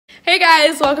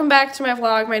guys, welcome back to my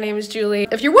vlog. My name is Julie.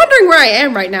 If you're wondering where I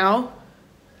am right now,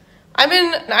 I'm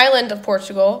in an island of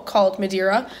Portugal called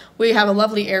Madeira. We have a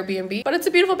lovely Airbnb, but it's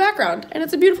a beautiful background and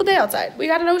it's a beautiful day outside. We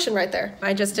got an ocean right there.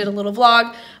 I just did a little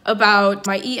vlog about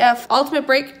my EF ultimate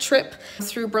break trip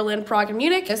through Berlin, Prague, and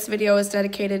Munich. This video is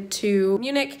dedicated to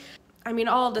Munich. I mean,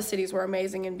 all of the cities were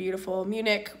amazing and beautiful.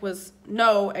 Munich was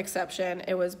no exception.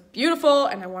 It was beautiful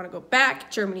and I want to go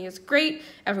back. Germany is great.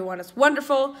 Everyone is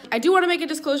wonderful. I do want to make a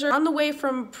disclosure. On the way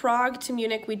from Prague to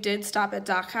Munich, we did stop at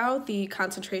Dachau, the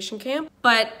concentration camp,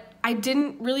 but I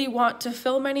didn't really want to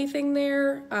film anything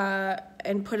there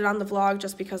and put it on the vlog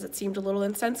just because it seemed a little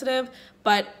insensitive.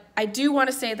 But I do want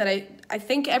to say that I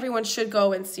think everyone should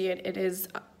go and see it. It is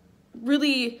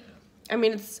really, I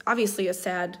mean, it's obviously a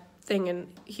sad thing in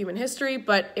human history,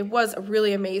 but it was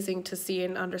really amazing to see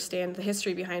and understand the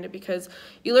history behind it because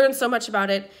you learn so much about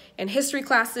it in history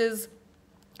classes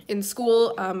in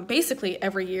school, basically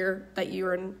every year that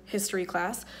you're in history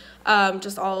class,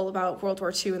 just all about World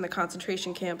War II and the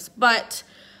concentration camps. But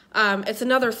it's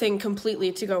another thing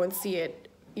completely to go and see it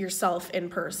yourself in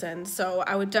person. So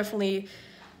I would definitely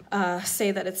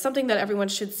say that it's something that everyone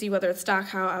should see, whether it's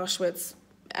Dachau, Auschwitz,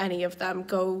 any of them.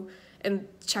 Go and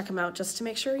check them out just to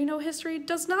make sure, you know, history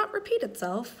does not repeat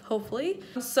itself, hopefully.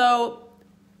 So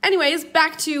anyways,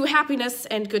 back to happiness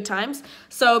and good times.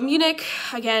 So Munich,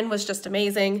 again, was just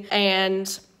amazing,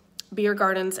 and beer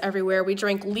gardens everywhere. We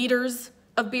drank liters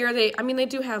of beer. I mean, they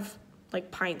do have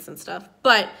like pints and stuff,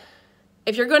 but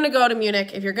if you're going to go to Munich,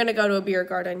 if you're going to go to a beer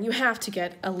garden, you have to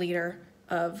get a liter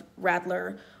of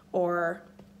Radler or,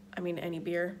 I mean, any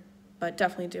beer, but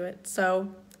definitely do it.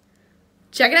 So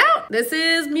check it out. This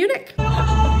is Munich.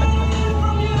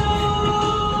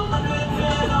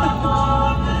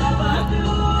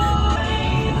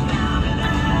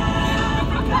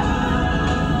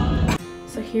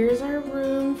 So here's our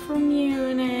room from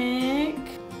Munich.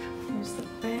 Here's the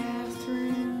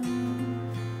bathroom.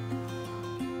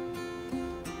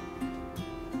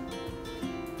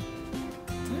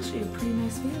 It's actually a pretty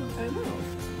nice view. I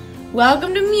know.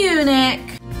 Welcome to Munich.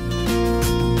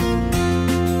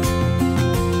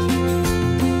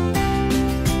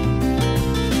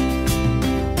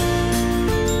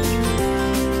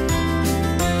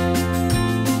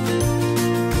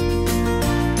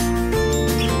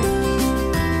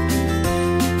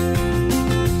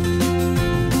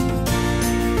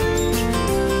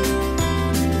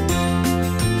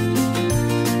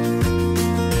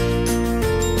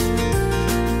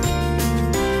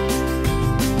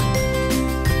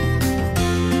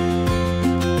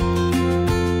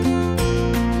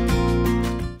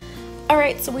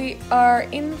 So we are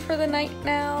in for the night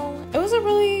now. It was a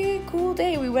really cool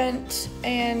day. We went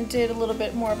and did a little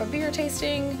bit more of a beer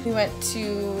tasting. We went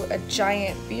to a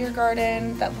giant beer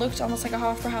garden that looked almost like a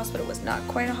Hofbrauhaus, but it was not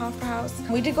quite a Hofbrauhaus.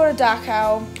 We did go to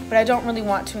Dachau, but I don't really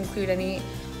want to include any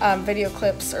video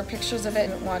clips or pictures of it. I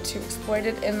didn't want to exploit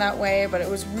it in that way, but it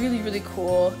was really, really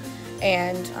cool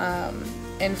and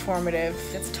informative.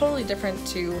 It's totally different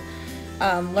to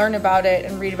learn about it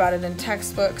and read about it in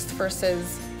textbooks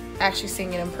versus actually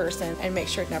seeing it in person and make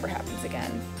sure it never happens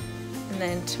again. And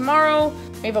then tomorrow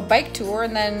we have a bike tour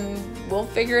and then we'll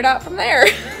figure it out from there.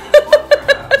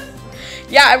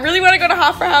 Yeah, I really want to go to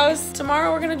Hofbrauhaus.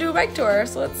 Tomorrow we're gonna do a bike tour,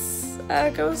 so let's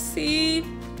go see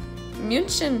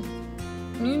Munich,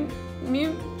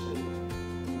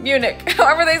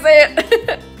 however they say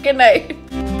it. Good night.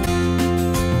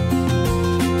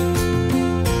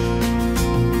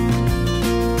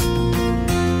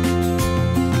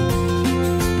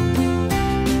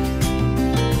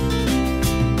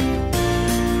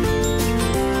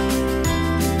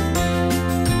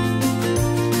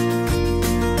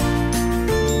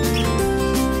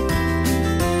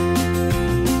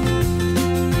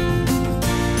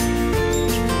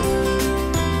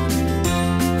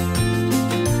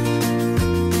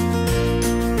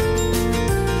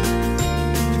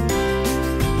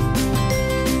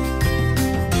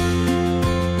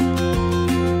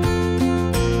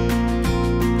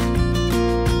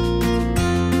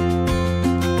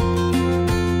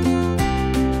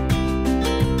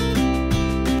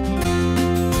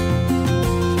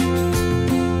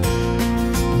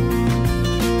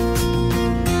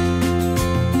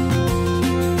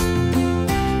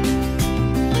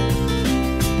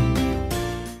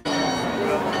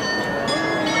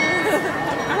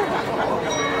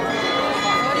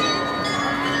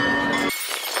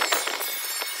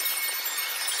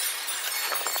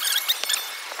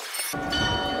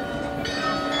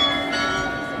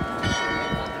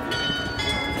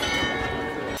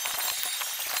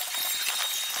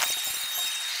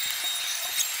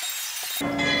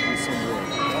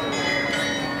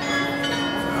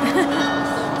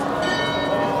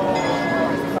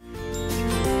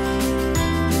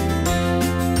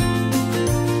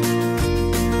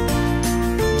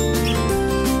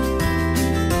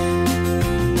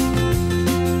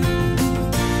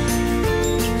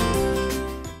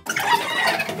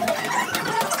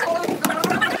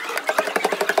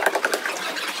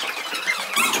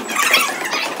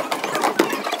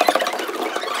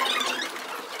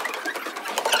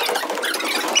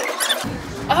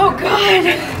 Oh God!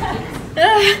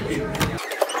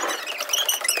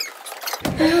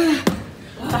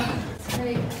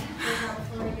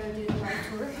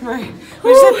 Right.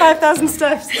 We just had 5,000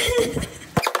 steps.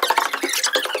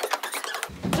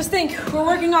 Just think, we're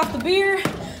working off the beer,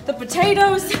 the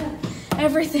potatoes,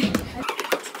 everything.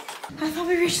 I thought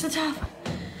we reached the top,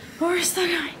 but we're still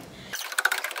going.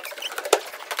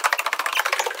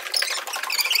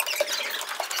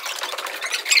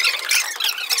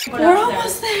 We're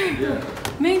almost there.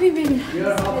 Maybe.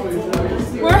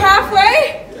 We're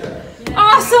halfway?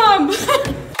 Awesome!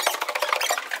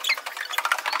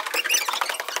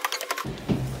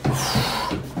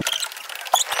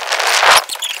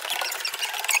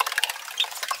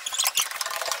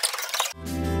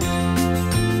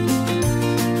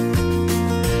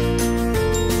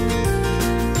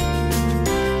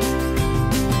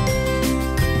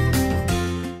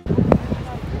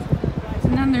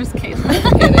 And then there's Kayla.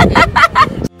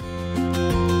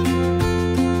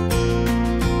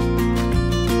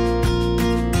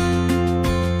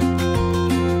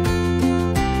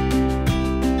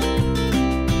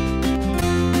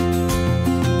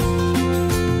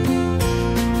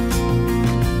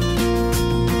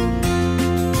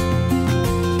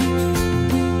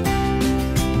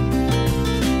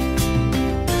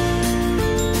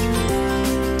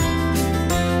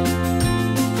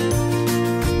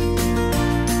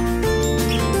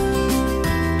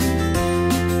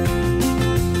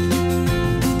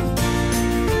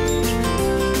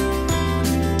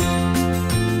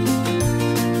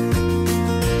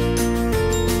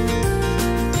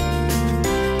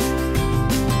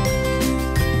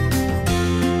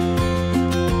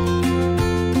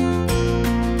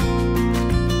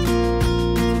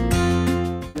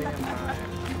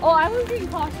 Oh, I was being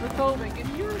claustrophobic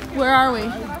and you were... Where are we?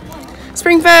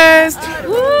 Springfest!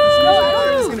 Woo!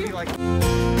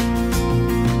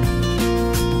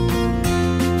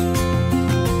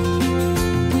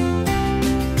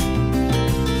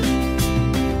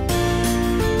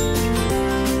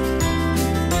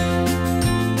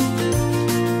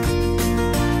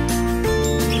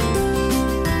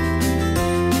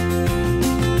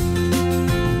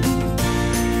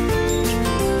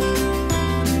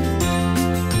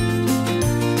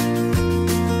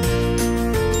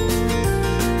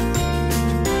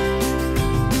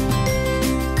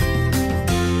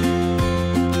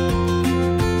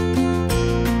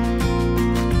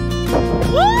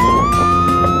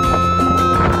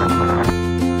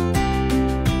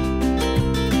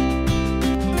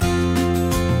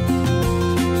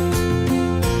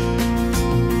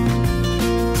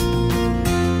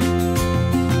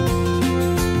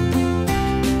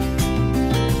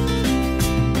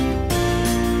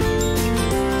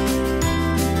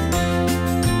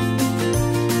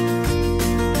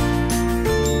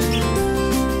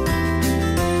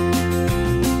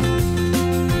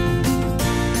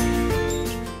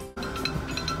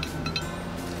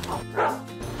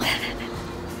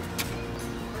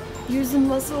 Using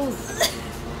muscles.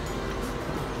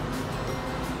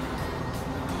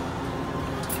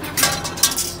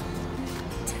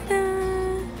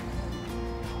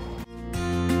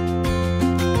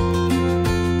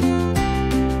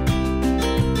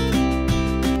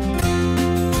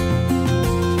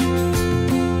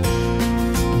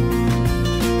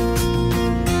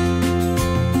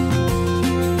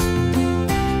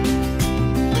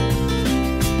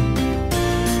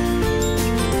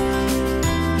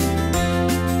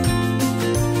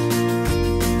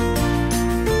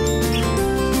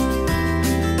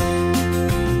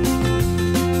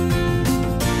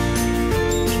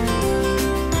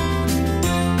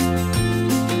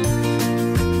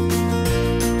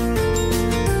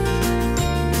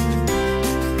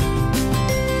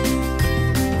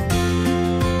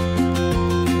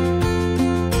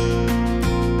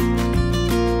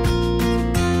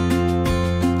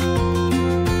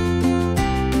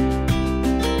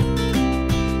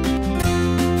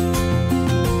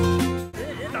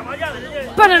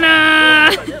 Banana!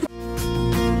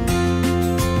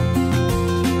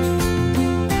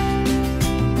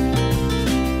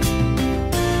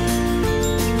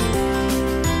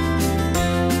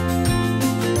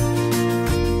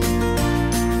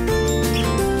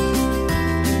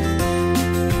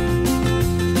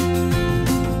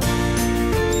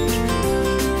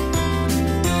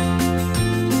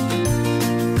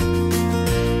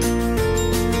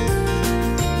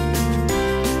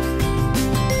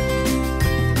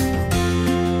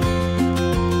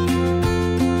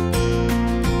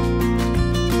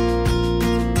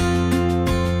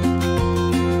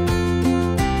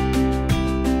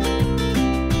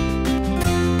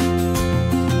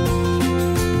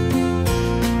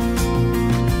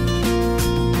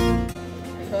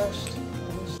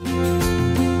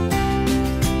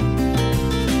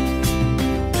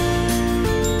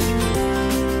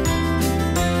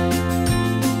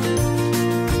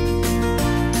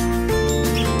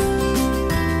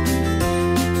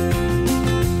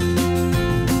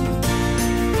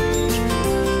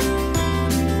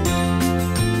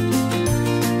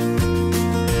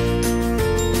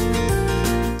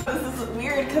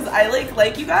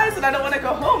 like you guys and I don't want to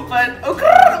go home, but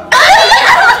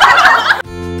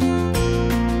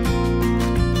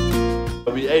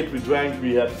We ate, we drank,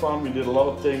 we had fun, we did a lot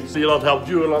of things. A lot helped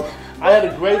you a lot. I had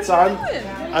a great time.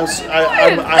 I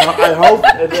hope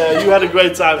that you had a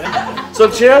great time. So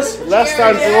cheers, last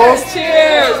time for all.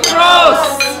 cheers,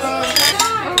 Prost!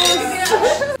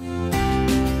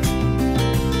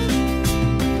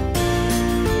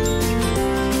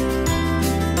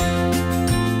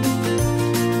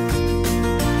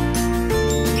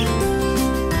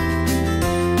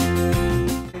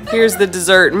 Here's the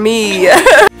dessert, me.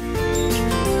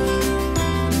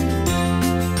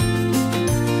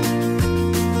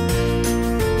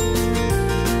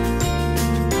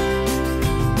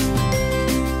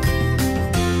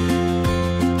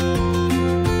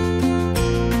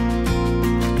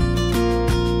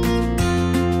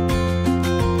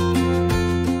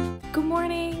 Good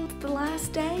morning, it's the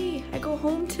last day. I go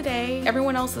home today.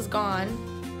 Everyone else is gone.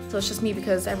 So it's just me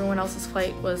because everyone else's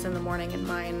flight was in the morning and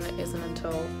mine isn't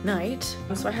until night.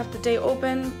 So I have the day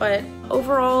open, but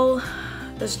overall,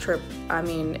 this trip, I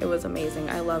mean, it was amazing.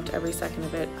 I loved every second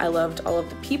of it. I loved all of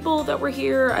the people that were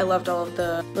here. I loved all of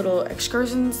the little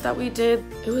excursions that we did.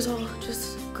 It was all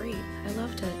just great. I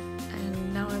loved it.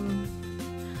 And now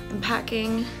I'm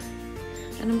packing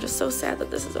and I'm just so sad that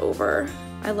this is over.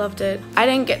 I loved it. I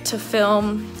didn't get to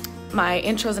film my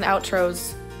intros and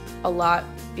outros a lot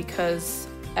because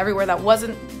everywhere that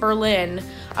wasn't Berlin,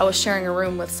 I was sharing a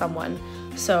room with someone.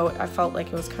 So I felt like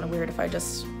it was kind of weird if I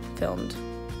just filmed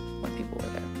when people were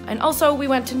there. And also we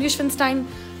went to Neuschwanstein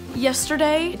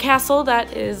yesterday, a castle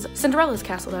that is Cinderella's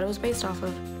castle that it was based off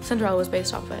of. Cinderella was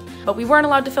based off of it. But we weren't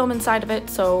allowed to film inside of it,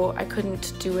 so I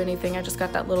couldn't do anything. I just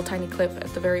got that little tiny clip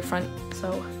at the very front.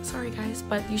 So sorry guys,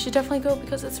 but you should definitely go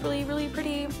because it's really, really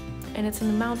pretty. And it's in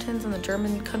the mountains and the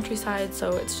German countryside,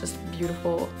 so it's just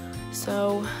beautiful.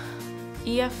 So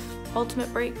EF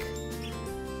Ultimate Break,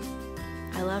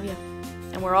 I love you.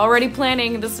 And we're already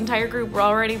planning, this entire group, we're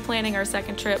already planning our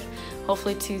second trip,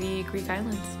 hopefully to the Greek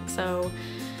islands. So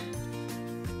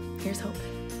here's hoping.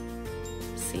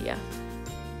 See ya.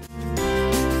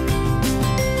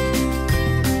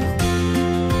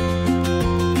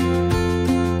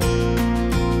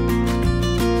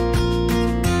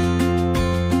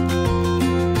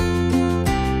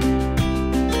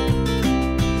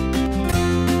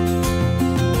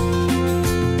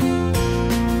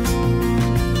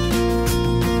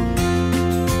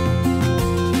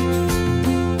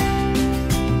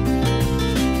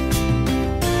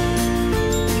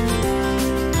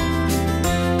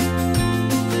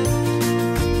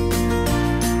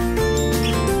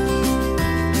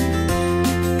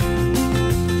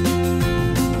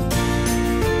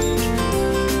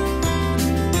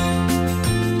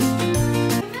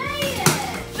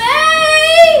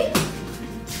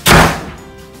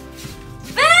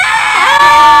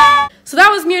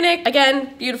 Munich,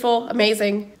 again, beautiful,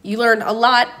 amazing. You learn a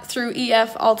lot through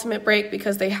EF Ultimate Break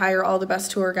because they hire all the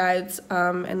best tour guides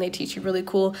and they teach you really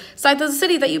cool sides of the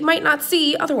city that you might not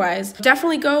see otherwise.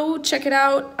 Definitely go check it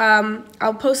out.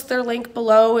 I'll post their link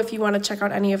below if you want to check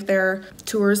out any of their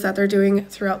tours that they're doing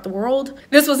throughout the world.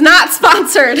 This was not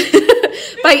sponsored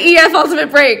by EF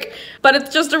Ultimate Break, but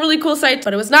it's just a really cool site.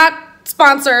 But it was not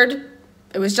sponsored.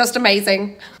 It was just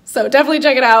amazing. So definitely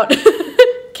check it out.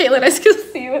 Caitlin, I still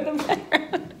see you in the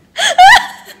background.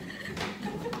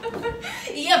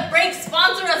 Yeah, break,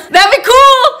 sponsor us. That'd be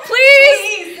cool,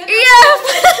 please. EF.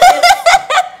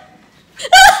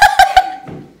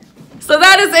 So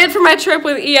that is it for my trip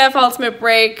with EF Ultimate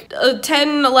Break.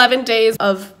 10, 11 days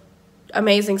of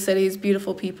amazing cities,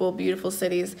 beautiful people, beautiful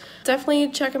cities. Definitely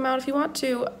check them out if you want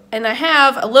to. And I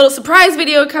have a little surprise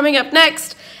video coming up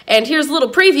next. And here's a little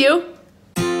preview.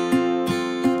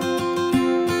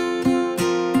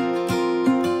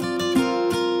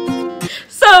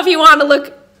 So if you want to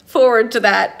look forward to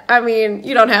that, I mean,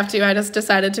 you don't have to. I just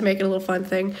decided to make it a little fun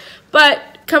thing. But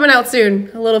coming out soon,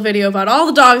 a little video about all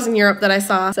the dogs in Europe that I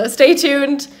saw. So stay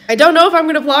tuned. I don't know if I'm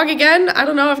going to vlog again. I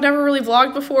don't know. I've never really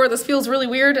vlogged before. This feels really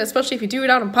weird, especially if you do it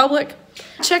out in public.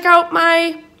 Check out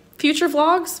my future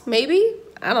vlogs, maybe.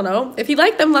 I don't know. If you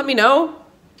like them, let me know.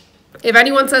 If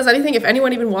anyone says anything, if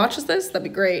anyone even watches this, that'd be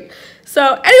great.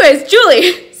 So anyways,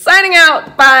 Julie, signing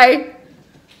out. Bye.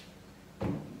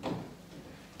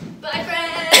 Bye, friends.